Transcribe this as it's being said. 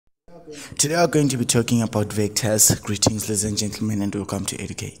Today we're going to be talking about vectors. Greetings, ladies and gentlemen, and welcome to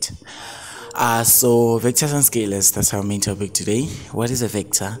Edu-ca-te. So vectors and scalars, that's our main topic today. What is a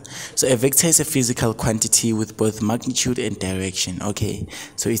vector? So a vector is a physical quantity with both magnitude and direction. Okay,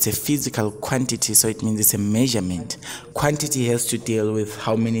 so it's a physical quantity, so it means it's a measurement. Quantity has to deal with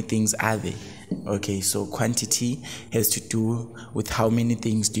how many things are there. Okay, so quantity has to do with how many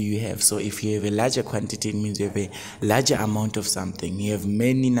things do you have. So if you have a larger quantity, it means you have a larger amount of something. You have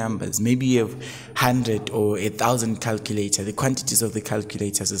many numbers. Maybe you have 100 or 1,000 calculators. The quantities of the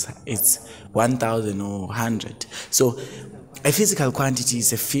calculators is 1,000 or 100. So a physical quantity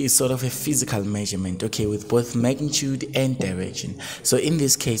is sort of a physical measurement, okay, with both magnitude and direction. So in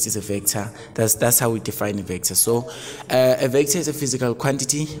this case, it's a vector. That's how we define a vector. So a vector is a physical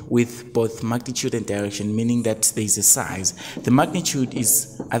quantity with both magnitude and direction, meaning that there is a size. The magnitude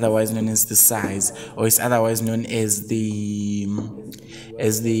is otherwise known as the size, or is otherwise known as the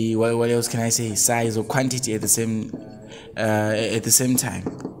what else can I say? Size or quantity at the same time.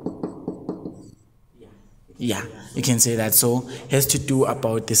 Yeah, you can say that. So it has to do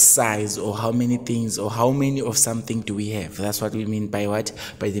about the size, or how many things or how many of something do we have. That's what we mean by what?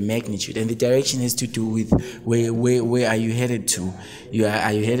 By the magnitude. And the direction has to do with where are you headed to?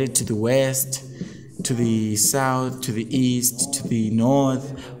 Are you headed to the west, to the south, to the east, to the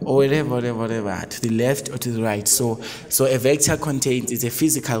north, or whatever, to the left or to the right. So a vector is a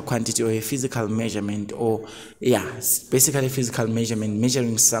physical quantity or a physical measurement, or basically a physical measurement,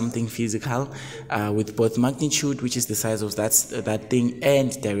 measuring something physical with both magnitude, which is the size of that thing,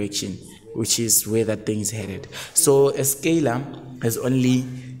 and direction, which is where that thing is headed. So a scalar has only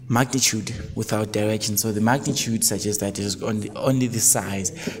magnitude without direction. So the magnitude suggests that it is only the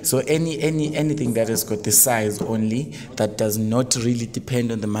size. So anything that has got the size only, that does not really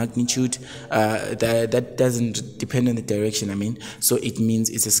depend on the magnitude, that doesn't depend on the direction, I mean, so it means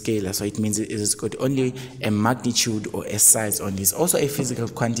it's a scalar. So it means it has got only a magnitude or a size only. It's also a physical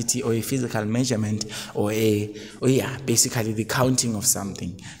quantity or a physical measurement, or basically the counting of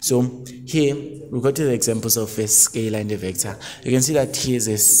something. So here we go to the examples of a scalar and a vector. You can see that here is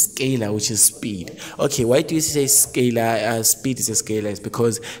a scalar, which is speed. Okay, why do you say scalar? Speed is a scalar? It's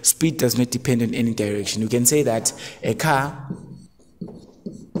because speed does not depend on any direction. You can say that a car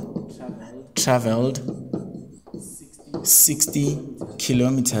traveled 60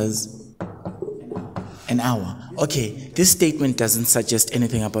 kilometers an hour. Okay, this statement doesn't suggest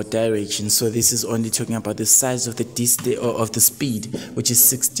anything about direction, so this is only talking about the size of the distance of the speed, which is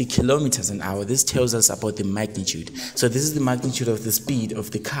 60 kilometers an hour. This tells us about the magnitude. So this is the magnitude of the speed of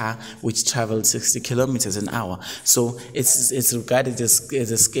the car which traveled 60 kilometers an hour. So it's regarded as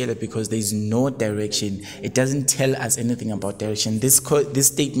a scalar because there is no direction. It doesn't tell us anything about direction. This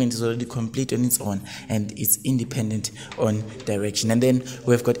statement is already complete on its own, and it's independent on direction. And then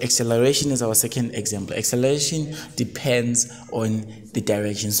we've got acceleration as our second example. Acceleration depends on the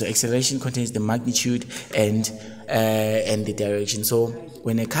direction. So acceleration contains the magnitude and the direction. So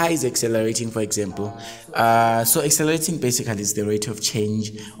when a car is accelerating, for example, so accelerating basically is the rate of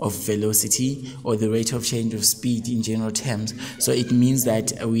change of velocity, or the rate of change of speed in general terms. So it means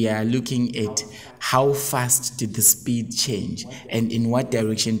that we are looking at how fast did the speed change, and in what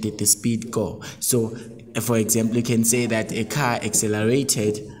direction did the speed go. So for example, you can say that a car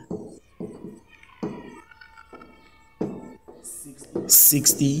accelerated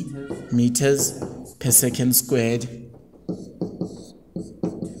 60 meters per second squared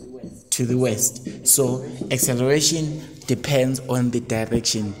to the west. So acceleration depends on the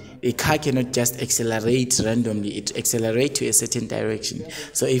direction. A car cannot just accelerate randomly. It accelerates to a certain direction.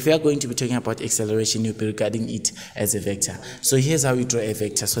 So if we are going to be talking about acceleration, you'll be regarding it as a vector. So here's how we draw a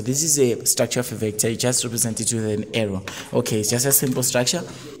vector. So this is a structure of a vector. You just represent it with an arrow. Okay, it's just a simple structure,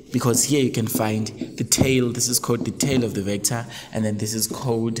 because here you can find the tail. This is called the tail of the vector, and then this is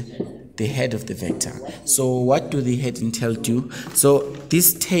called the head of the vector. So what do the head and tail do? So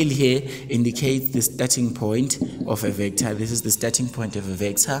this tail here indicates the starting point of a vector. This is the starting point of a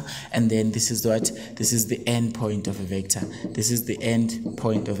vector, and then this is the end point of a vector. This is the end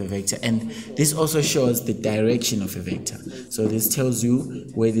point of a vector, and this also shows the direction of a vector. So this tells you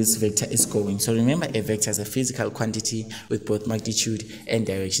where this vector is going. So remember, a vector is a physical quantity with both magnitude and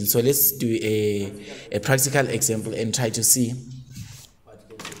direction. So let's do a practical example and try to see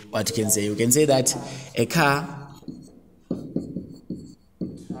what you can say. You can say that a car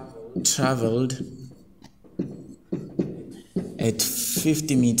traveled at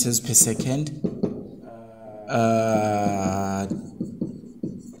 50 meters per second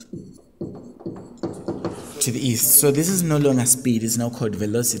to the east. So this is no longer speed, it's now called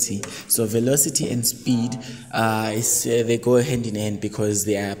velocity. So velocity and speed they go hand in hand because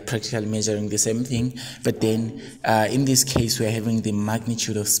they are practically measuring the same thing. But then in this case we're having the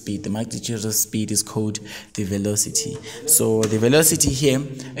magnitude of speed. The magnitude of speed is called the velocity. So the velocity here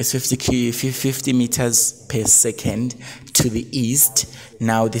is 50 meters per second to the east.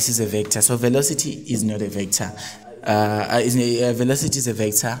 Now this is a vector. So velocity is not a vector. Velocity is a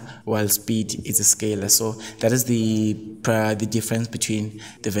vector while speed is a scalar. So that is the difference between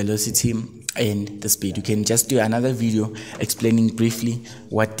the velocity and the speed. You can just do another video explaining briefly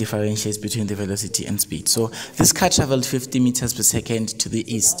what differentiates between the velocity and speed. So this car traveled 50 meters per second to the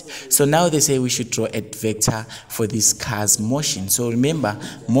east. So now they say we should draw a vector for this car's motion. So remember,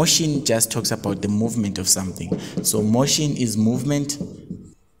 motion just talks about the movement of something. So motion is movement.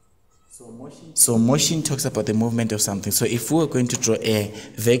 So motion talks about the movement of something. So if we are going to draw a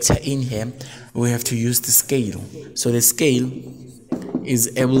vector in here, we have to use the scale. So the scale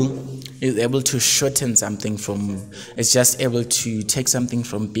is able to shorten something it's just able to take something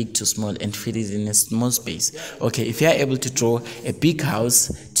from big to small and fit it in a small space. Okay, if you are able to draw a big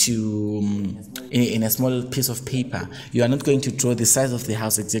house in a small piece of paper, you are not going to draw the size of the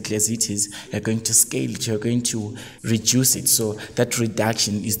house exactly as it is. You're going to scale it, you're going to reduce it. So that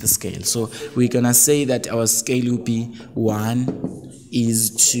reduction is the scale. So we're gonna say that our scale will be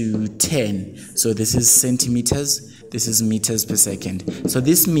 1:10. So this is centimeters, this is meters per second. So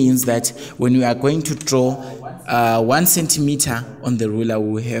this means that when we are going to draw 1 centimeter on the ruler,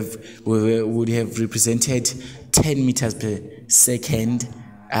 we would have represented 10 meters per second.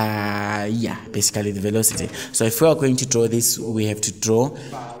 Basically the velocity. So if we are going to draw this, we have to draw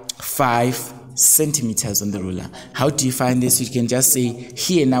 5 centimeters on the ruler. How do you find this? You can just say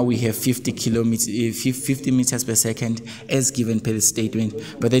here now we have 50 meters per second as given per the statement,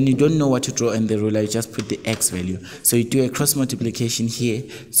 but then you don't know what to draw on the ruler, you just put the x value. So you do a cross multiplication here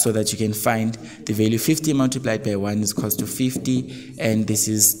so that you can find the value. 50 multiplied by 1 is equals to 50, and this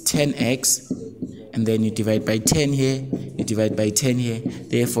is 10x, and then you divide by 10 here, you divide by 10 here,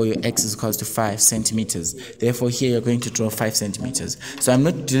 therefore your x is equals to 5 centimeters. Therefore here you're going to draw 5 centimeters. So I'm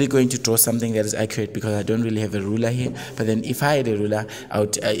not really going to draw something that is accurate because I don't really have a ruler here, but then if I had a ruler,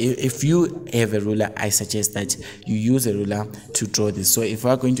 if you have a ruler, I suggest that you use a ruler to draw this. So if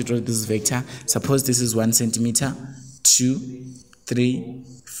we're going to draw this vector, suppose this is 1 centimeter, 2, 3,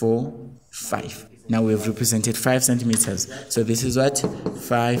 4, 5. Now we have represented 5 centimeters. So this is what?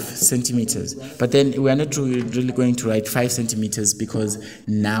 5 centimeters. But then we are not really going to write 5 centimeters because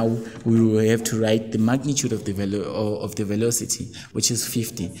now we will have to write the magnitude of the velocity, which is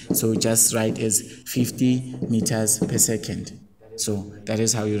 50. So just write as 50 meters per second. So that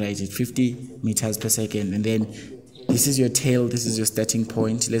is how you write it, 50 meters per second. And then this is your tail, this is your starting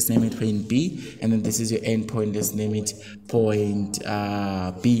point, let's name it point B, and then this is your end point, let's name it point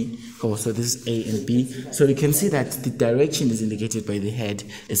B. So this is A and B. So you can see that the direction is indicated by the head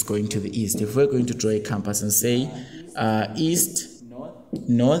is going to the east. If we're going to draw a compass and say east,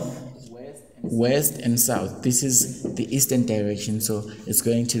 north, west and south, this is the eastern direction, so it's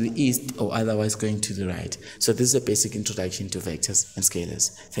going to the east or otherwise going to the right. So this is a basic introduction to vectors and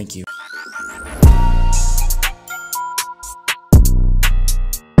scalars. Thank you.